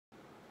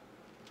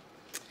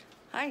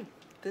Hi,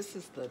 this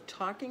is The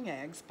Talking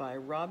Eggs by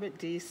Robert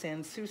D.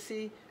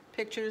 Souci,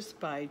 pictures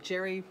by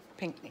Jerry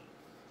Pinkey.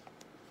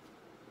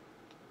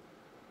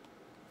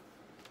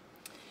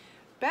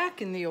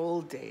 Back in the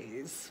old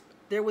days,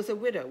 there was a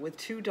widow with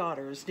two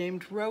daughters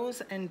named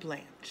Rose and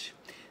Blanche.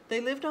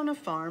 They lived on a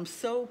farm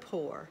so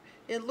poor,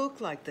 it looked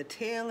like the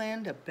tail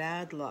end of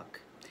bad luck.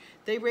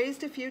 They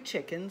raised a few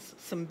chickens,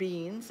 some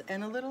beans,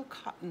 and a little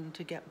cotton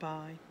to get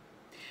by.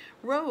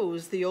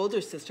 Rose, the older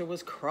sister,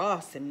 was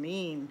cross and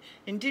mean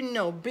and didn't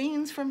know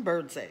beans from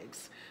birds'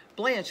 eggs.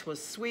 Blanche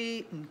was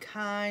sweet and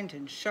kind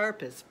and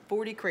sharp as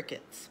 40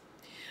 crickets.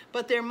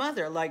 But their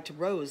mother liked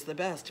Rose the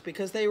best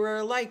because they were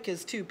alike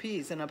as two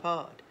peas in a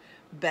pod,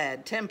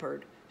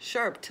 bad-tempered,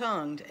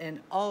 sharp-tongued,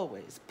 and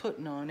always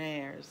putting on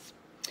airs.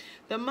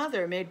 The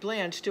mother made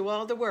Blanche do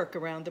all the work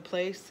around the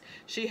place.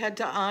 She had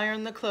to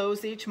iron the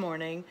clothes each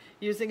morning,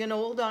 using an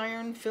old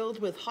iron filled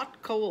with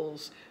hot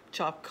coals,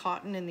 chop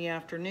cotton in the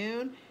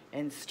afternoon,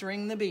 and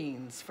string the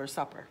beans for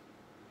supper.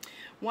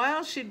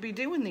 While she'd be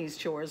doing these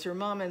chores, her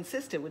mom and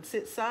sister would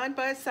sit side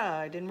by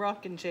side in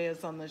rocking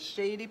chairs on the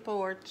shady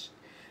porch,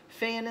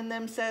 fanning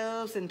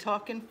themselves and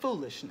talking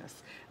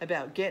foolishness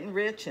about getting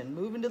rich and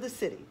moving to the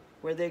city,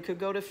 where they could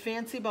go to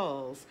fancy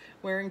balls,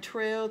 wearing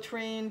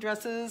train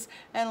dresses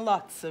and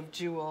lots of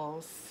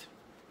jewels.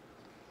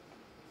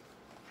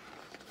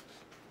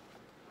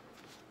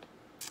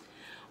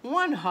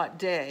 One hot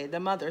day, the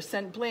mother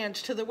sent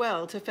Blanche to the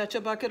well to fetch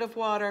a bucket of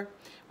water.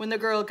 When the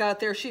girl got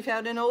there, she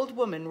found an old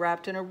woman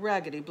wrapped in a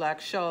raggedy black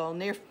shawl,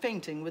 near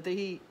fainting with the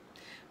heat.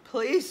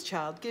 "Please,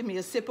 child, give me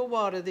a sip of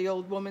water," the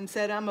old woman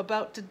said. "I'm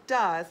about to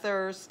die of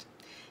thirst."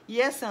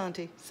 "Yes,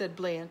 Auntie," said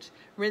Blanche,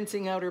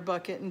 rinsing out her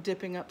bucket and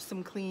dipping up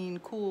some clean,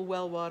 cool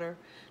well water.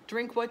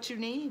 "Drink what you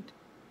need."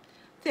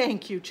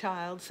 "Thank you,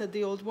 child," said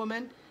the old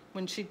woman,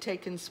 when she'd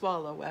taken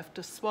swallow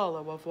after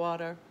swallow of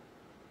water.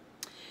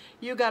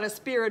 "You got a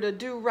spirit of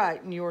do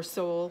right in your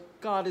soul.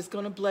 God is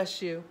going to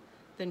bless you."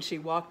 Then she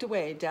walked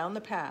away down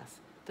the path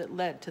that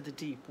led to the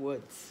deep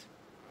woods.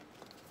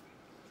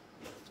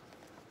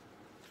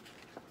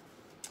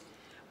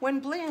 When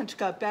Blanche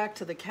got back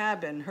to the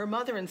cabin, her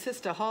mother and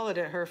sister hollered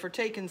at her for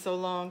taking so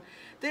long.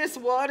 "This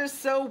water's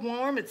so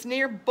warm, it's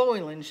near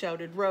boiling,"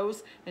 shouted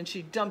Rose, and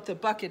she dumped the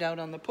bucket out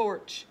on the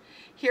porch.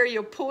 "Here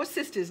your poor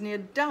sister's near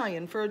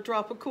dying for a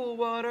drop of cool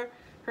water,"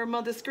 her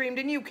mother screamed,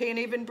 "and you can't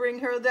even bring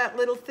her that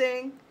little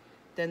thing."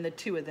 Then the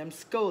two of them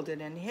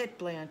scolded and hit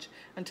Blanche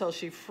until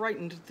the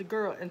frightened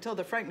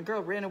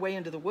girl ran away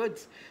into the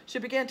woods. She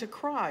began to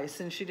cry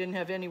since she didn't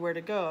have anywhere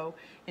to go,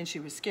 and she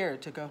was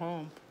scared to go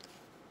home.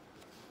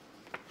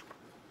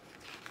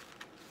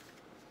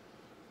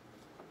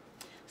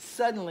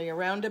 Suddenly,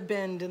 around a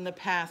bend in the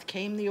path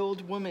came the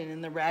old woman in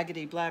the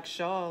raggedy black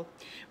shawl.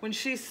 When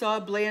she saw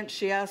Blanche,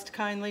 she asked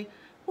kindly,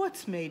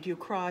 "What's made you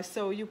cry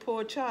so, you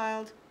poor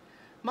child?"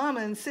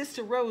 "Mama and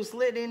Sister Rose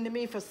lit into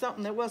me for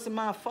something that wasn't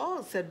my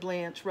fault," said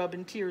Blanche,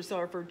 rubbing tears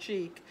off her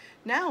cheek.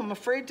 "Now I'm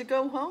afraid to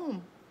go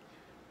home."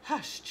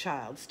 "Hush,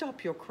 child,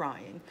 stop your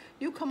crying.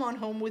 You come on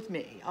home with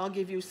me. I'll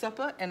give you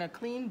supper and a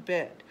clean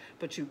bed,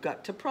 but you've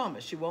got to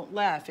promise you won't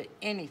laugh at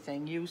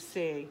anything you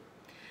see."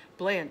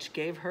 Blanche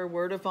gave her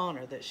word of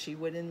honor that she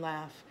wouldn't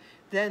laugh.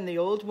 Then the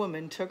old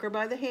woman took her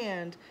by the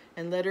hand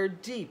and led her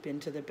deep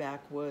into the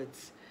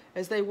backwoods.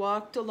 As they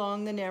walked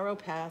along the narrow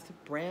path,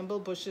 bramble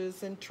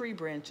bushes and tree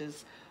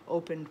branches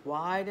opened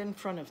wide in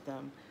front of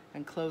them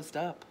and closed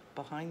up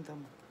behind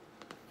them.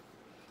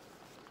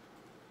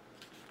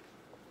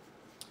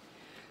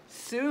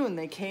 Soon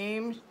they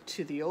came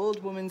to the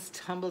old woman's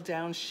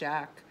tumble-down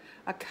shack.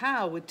 A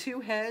cow with two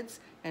heads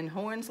and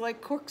horns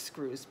like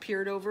corkscrews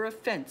peered over a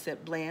fence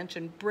at Blanche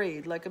and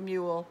brayed like a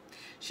mule.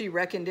 She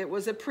reckoned it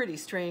was a pretty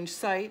strange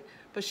sight,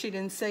 but she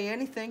didn't say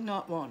anything,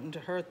 not wanting to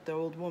hurt the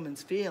old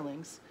woman's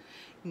feelings.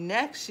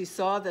 Next, she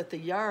saw that the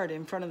yard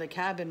in front of the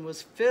cabin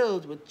was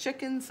filled with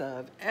chickens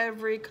of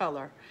every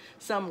color.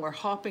 Some were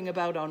hopping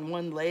about on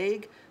one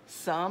leg,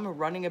 some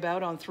running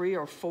about on 3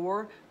 or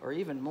 4, or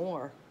even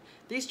more.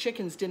 These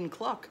chickens didn't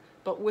cluck,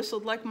 but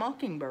whistled like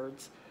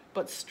mockingbirds.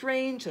 But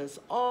strange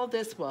as all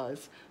this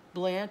was,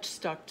 Blanche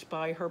stuck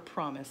by her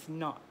promise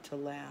not to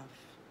laugh.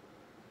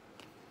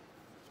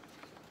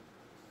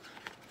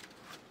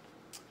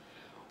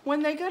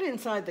 When they got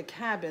inside the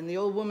cabin, the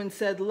old woman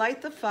said,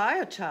 "Light the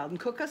fire, child, and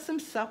cook us some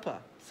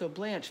supper." So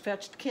Blanche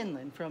fetched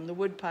kindling from the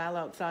woodpile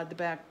outside the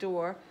back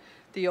door.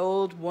 The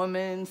old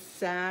woman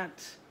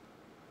sat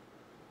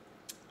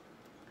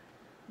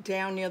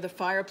down near the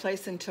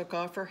fireplace and took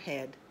off her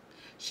head.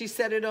 She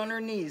set it on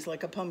her knees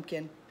like a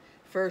pumpkin.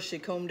 First she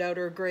combed out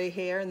her gray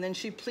hair, and then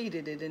she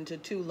pleated it into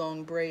 2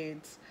 long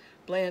braids.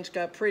 Blanche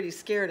got pretty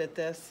scared at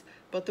this,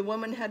 but the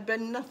woman had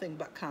been nothing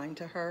but kind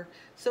to her,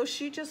 so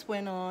she just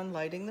went on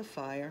lighting the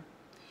fire.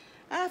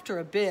 After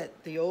a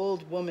bit, the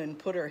old woman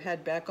put her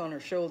head back on her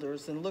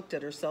shoulders and looked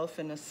at herself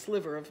in a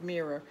sliver of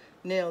mirror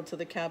nailed to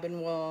the cabin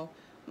wall.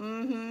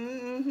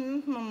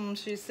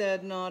 She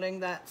said, nodding,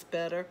 "That's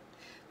better."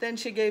 Then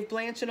she gave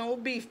Blanche an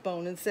old beef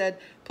bone and said,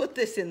 "Put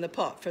this in the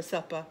pot for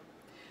supper."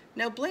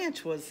 Now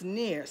Blanche was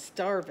near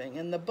starving,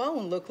 and the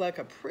bone looked like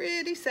a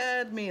pretty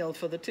sad meal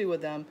for the two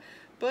of them,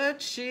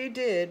 but she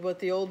did what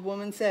the old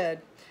woman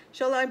said.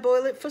 "Shall I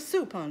boil it for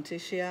soup, Auntie?"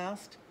 she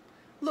asked.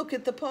 "Look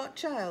at the pot,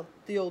 child,"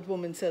 the old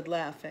woman said,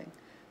 laughing.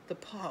 The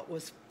pot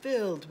was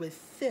filled with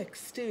thick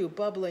stew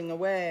bubbling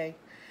away.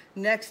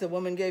 Next, the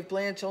woman gave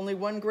Blanche only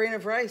 1 grain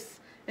of rice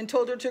and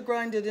told her to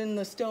grind it in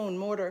the stone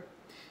mortar.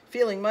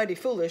 Feeling mighty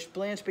foolish,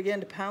 Blanche began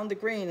to pound the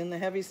grain in the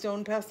heavy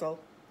stone pestle.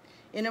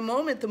 In a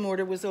moment, the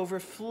mortar was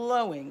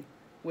overflowing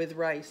with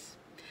rice.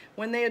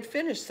 When they had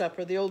finished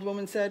supper, the old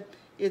woman said,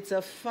 "It's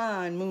a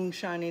fine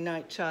moonshiny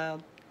night,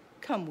 child.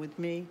 Come with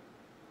me."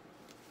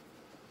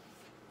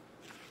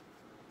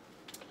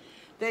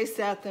 They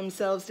sat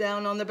themselves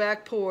down on the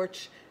back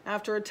porch.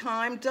 After a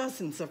time,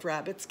 dozens of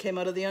rabbits came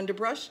out of the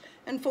underbrush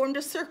and formed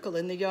a circle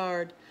in the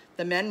yard.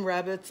 The men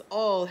rabbits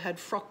all had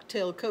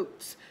frock-tail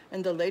coats,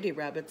 and the lady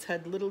rabbits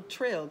had little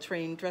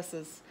trail-train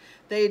dresses.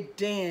 They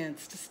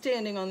danced,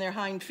 standing on their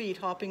hind feet,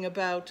 hopping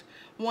about.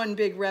 One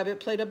big rabbit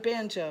played a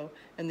banjo,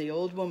 and the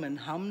old woman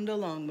hummed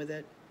along with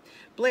it.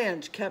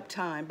 Blanche kept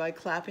time by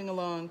clapping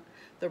along.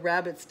 The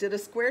rabbits did a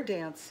square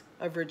dance,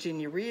 a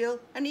Virginia reel,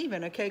 and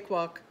even a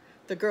cakewalk.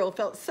 The girl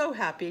felt so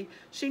happy,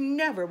 she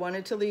never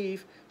wanted to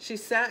leave. She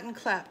sat and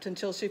clapped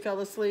until she fell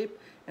asleep,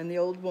 and the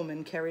old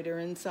woman carried her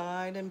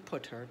inside and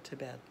put her to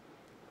bed.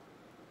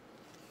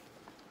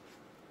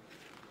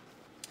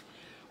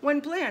 When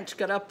Blanche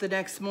got up the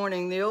next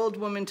morning, the old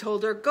woman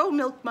told her, "Go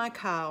milk my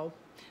cow."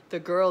 The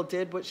girl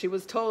did what she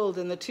was told,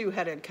 and the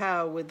two-headed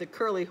cow with the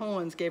curly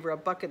horns gave her a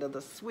bucket of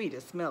the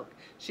sweetest milk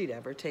she'd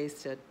ever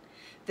tasted.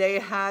 They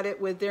had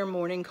it with their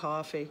morning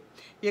coffee.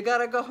 "You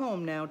gotta go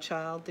home now,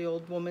 child," the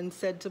old woman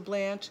said to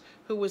Blanche,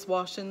 who was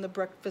washing the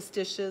breakfast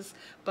dishes.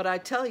 "But I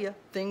tell you,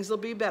 things'll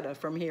be better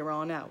from here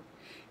on out.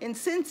 And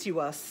since you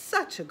are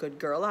such a good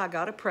girl, I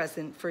got a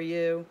present for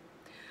you.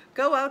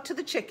 Go out to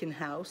the chicken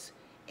house.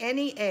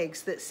 Any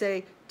eggs that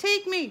say,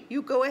 'Take me,'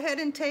 you go ahead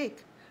and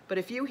take. But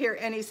if you hear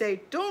any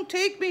say, 'Don't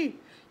take me,'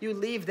 you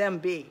leave them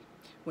be.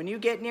 When you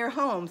get near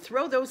home,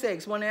 throw those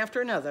eggs one after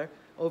another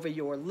over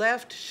your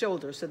left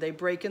shoulder so they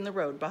break in the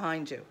road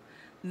behind you.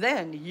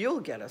 Then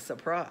you'll get a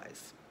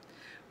surprise."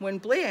 When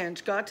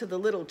Blanche got to the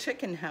little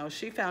chicken house,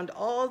 she found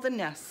all the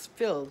nests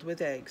filled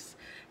with eggs.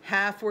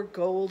 Half were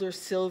gold or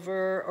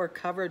silver or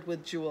covered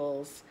with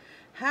jewels.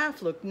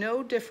 Half looked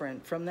no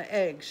different from the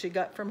eggs she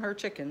got from her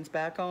chickens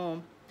back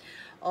home.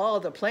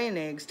 All the plain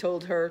eggs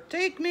told her,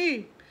 "Take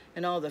me,"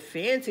 and all the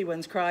fancy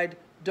ones cried,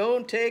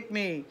 "Don't take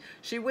me."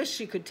 She wished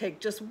she could take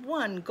just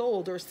one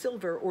gold or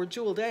silver or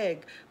jeweled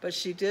egg, but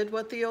she did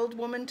what the old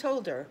woman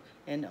told her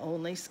and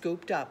only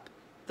scooped up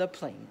the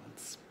plain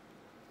ones.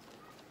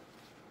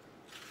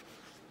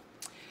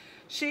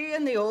 She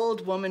and the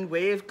old woman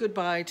waved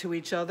goodbye to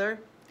each other.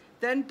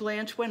 Then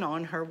Blanche went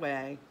on her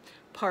way.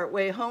 Part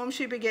way home,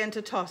 she began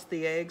to toss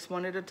the eggs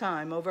one at a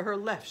time over her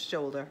left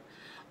shoulder.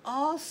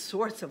 All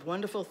sorts of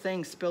wonderful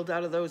things spilled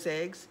out of those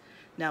eggs.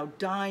 Now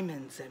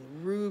diamonds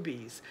and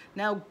rubies,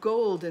 now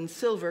gold and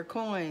silver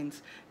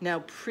coins,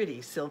 now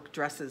pretty silk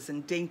dresses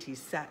and dainty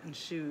satin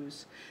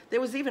shoes. There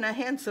was even a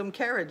handsome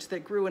carriage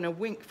that grew in a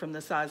wink from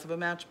the size of a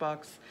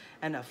matchbox,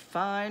 and a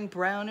fine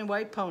brown and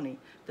white pony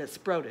that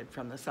sprouted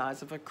from the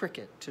size of a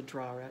cricket to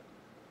draw it.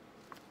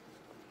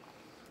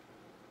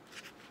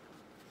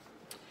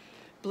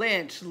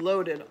 Blanche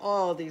loaded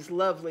all these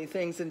lovely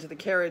things into the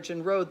carriage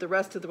and rode the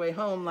rest of the way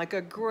home like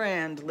a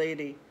grand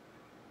lady.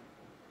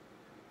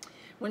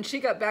 When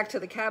she got back to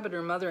the cabin,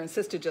 her mother and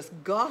sister just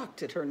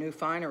gawked at her new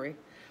finery.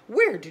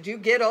 "Where did you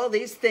get all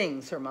these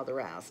things?" her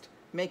mother asked,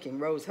 making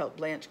Rose help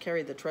Blanche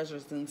carry the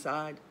treasures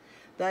inside.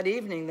 That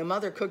evening, the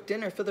mother cooked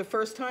dinner for the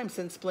first time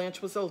since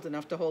Blanche was old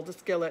enough to hold a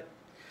skillet.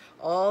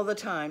 All the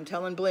time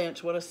telling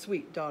Blanche what a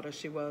sweet daughter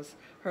she was,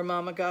 her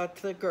mama got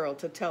the girl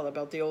to tell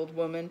about the old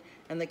woman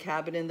and the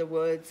cabin in the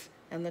woods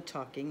and the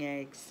talking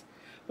eggs.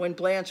 When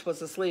Blanche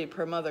was asleep,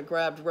 her mother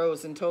grabbed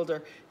Rose and told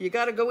her, "You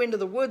got to go into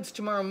the woods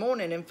tomorrow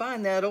morning and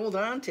find that old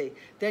auntie.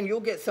 Then you'll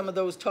get some of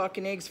those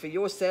talking eggs for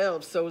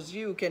yourselves so's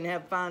you can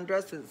have fine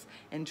dresses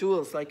and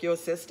jewels like your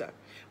sister.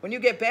 When you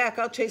get back,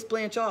 I'll chase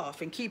Blanche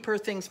off and keep her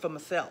things for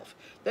myself.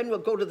 Then we'll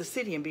go to the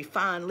city and be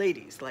fine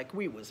ladies like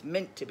we was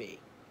meant to be."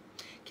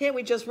 "Can't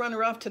we just run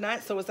her off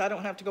tonight so as I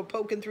don't have to go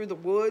poking through the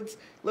woods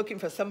looking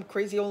for some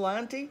crazy old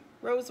auntie?"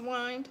 Rose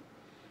whined.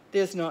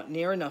 "There's not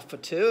near enough for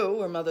two,"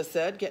 her mother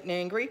said, getting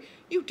angry.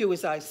 "You do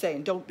as I say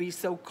and don't be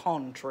so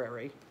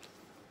contrary."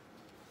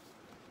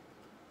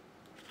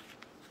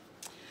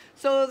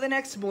 So the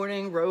next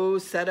morning,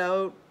 Rose set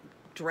out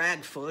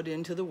dragfoot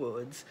into the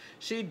woods.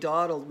 She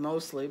dawdled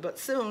mostly, but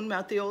soon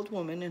met the old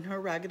woman in her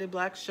raggedy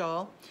black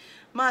shawl.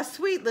 "My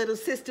sweet little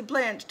sister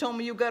Blanche told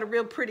me you got a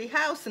real pretty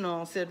house and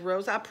all," said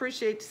Rose. "I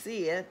appreciate to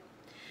see it."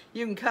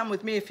 "You can come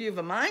with me if you've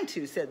a mind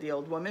to," said the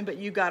old woman, "but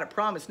you got to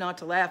promise not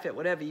to laugh at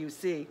whatever you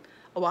see."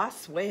 "Oh, I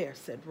swear,"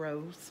 said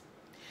Rose.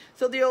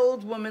 So the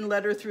old woman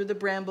led her through the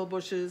bramble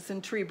bushes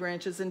and tree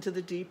branches into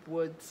the deep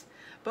woods.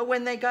 But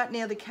when they got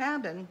near the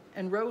cabin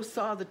and Rose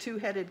saw the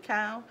two-headed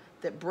cow,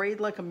 that brayed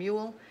like a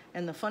mule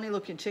and the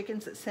funny-looking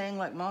chickens that sang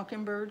like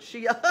mockingbirds?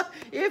 She,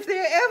 if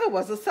there ever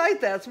was a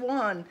sight, that's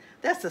one.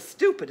 That's the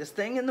stupidest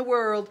thing in the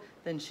world.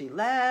 Then she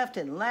laughed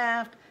and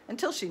laughed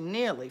until she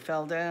nearly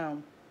fell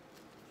down.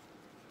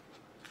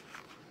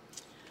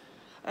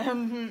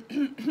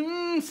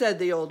 Said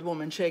the old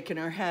woman, shaking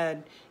her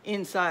head.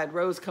 Inside,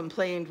 Rose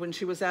complained when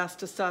she was asked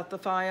to start the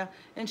fire,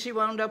 and she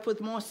wound up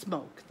with more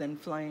smoke than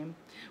flame.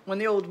 When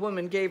the old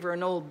woman gave her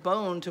an old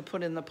bone to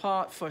put in the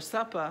pot for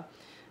supper,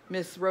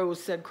 Miss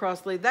Rose said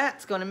crossly,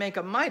 "That's going to make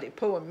a mighty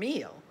poor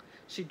meal."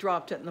 She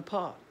dropped it in the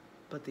pot,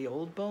 but the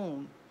old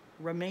bone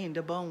remained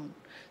a bone,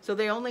 so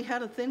they only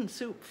had a thin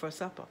soup for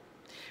supper.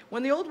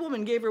 When the old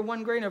woman gave her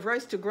 1 grain of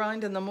rice to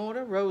grind in the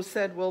mortar, Rose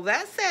said, "Well,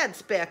 that sad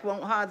speck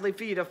won't hardly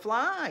feed a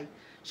fly."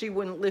 She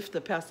wouldn't lift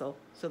the pestle,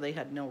 so they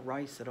had no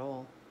rice at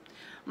all.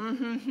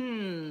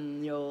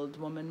 The old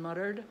woman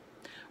muttered.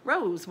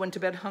 Rose went to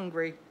bed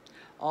hungry.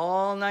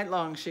 All night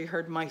long she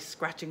heard mice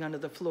scratching under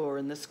the floor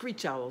and the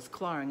screech owls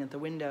clawing at the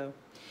window.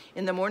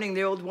 In the morning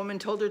the old woman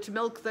told her to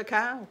milk the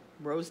cow.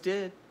 Rose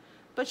did,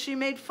 but she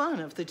made fun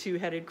of the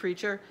 2-headed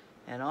creature,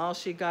 and all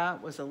she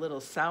got was a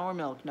little sour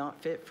milk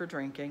not fit for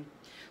drinking.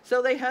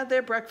 So they had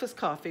their breakfast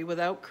coffee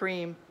without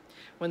cream.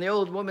 When the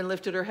old woman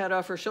lifted her head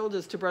off her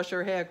shoulders to brush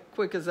her hair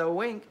quick as a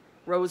wink,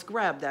 Rose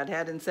grabbed that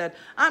head and said,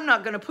 "I'm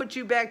not going to put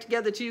you back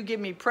together till you give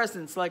me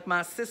presents like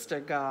my sister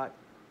got."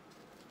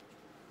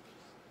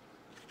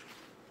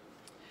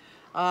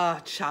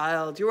 "Ah,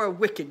 child, you're a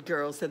wicked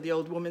girl," said the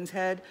old woman's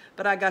head,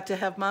 "but I got to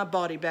have my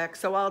body back,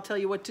 so I'll tell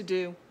you what to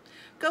do.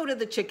 Go to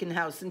the chicken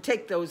house and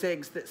take those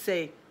eggs that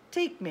say,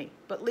 'Take me,'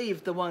 but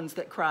leave the ones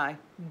that cry,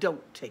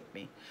 'Don't take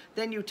me.'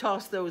 Then you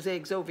toss those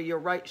eggs over your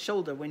right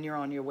shoulder when you're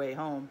on your way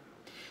home."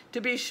 To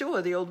be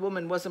sure the old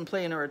woman wasn't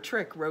playing her a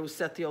trick, Rose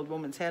set the old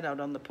woman's head out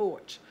on the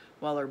porch,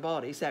 while her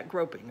body sat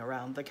groping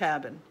around the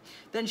cabin.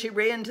 Then she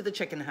ran to the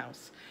chicken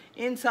house.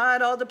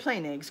 Inside, all the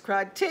plain eggs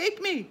cried,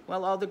 "Take me,"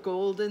 while all the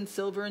gold and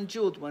silver and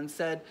jeweled ones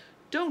said,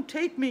 "Don't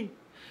take me."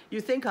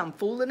 "You think I'm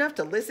fool enough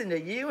to listen to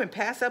you and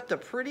pass up the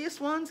prettiest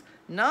ones?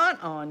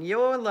 Not on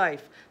your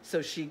life."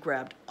 So she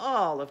grabbed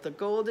all of the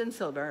gold and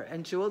silver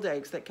and jeweled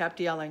eggs that kept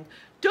yelling,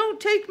 "Don't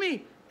take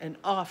me," and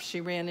off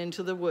she ran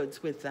into the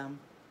woods with them.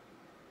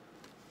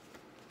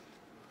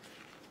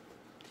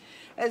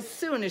 As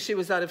soon as she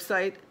was out of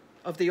sight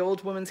of the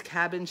old woman's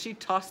cabin, she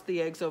tossed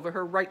the eggs over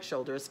her right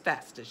shoulder as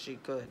fast as she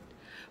could.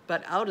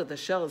 But out of the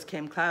shells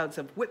came clouds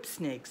of whip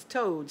snakes,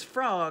 toads,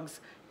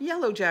 frogs,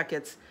 yellow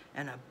jackets,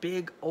 and a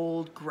big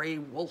old gray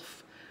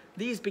wolf.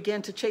 These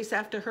began to chase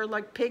after her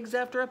like pigs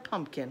after a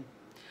pumpkin.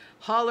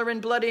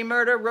 Hollering bloody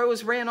murder,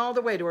 Rose ran all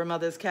the way to her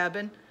mother's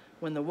cabin.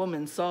 When the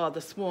woman saw the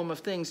swarm of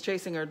things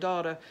chasing her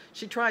daughter,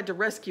 she tried to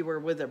rescue her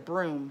with a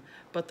broom,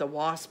 but the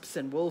wasps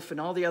and wolf and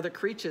all the other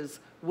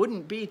creatures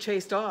wouldn't be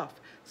chased off,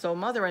 so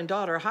mother and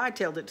daughter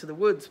hightailed it to the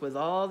woods with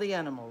all the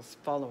animals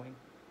following.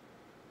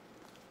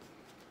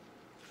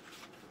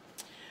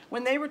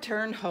 When they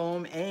returned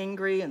home,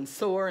 angry and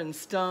sore and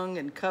stung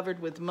and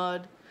covered with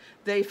mud,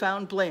 they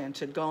found Blanche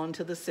had gone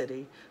to the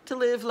city to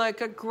live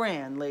like a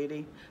grand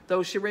lady,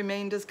 though she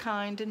remained as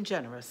kind and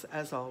generous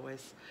as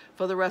always.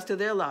 For the rest of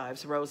their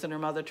lives, Rose and her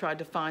mother tried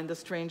to find the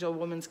strange old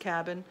woman's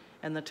cabin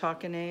and the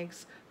talking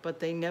eggs, but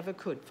they never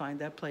could find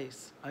that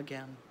place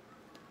again.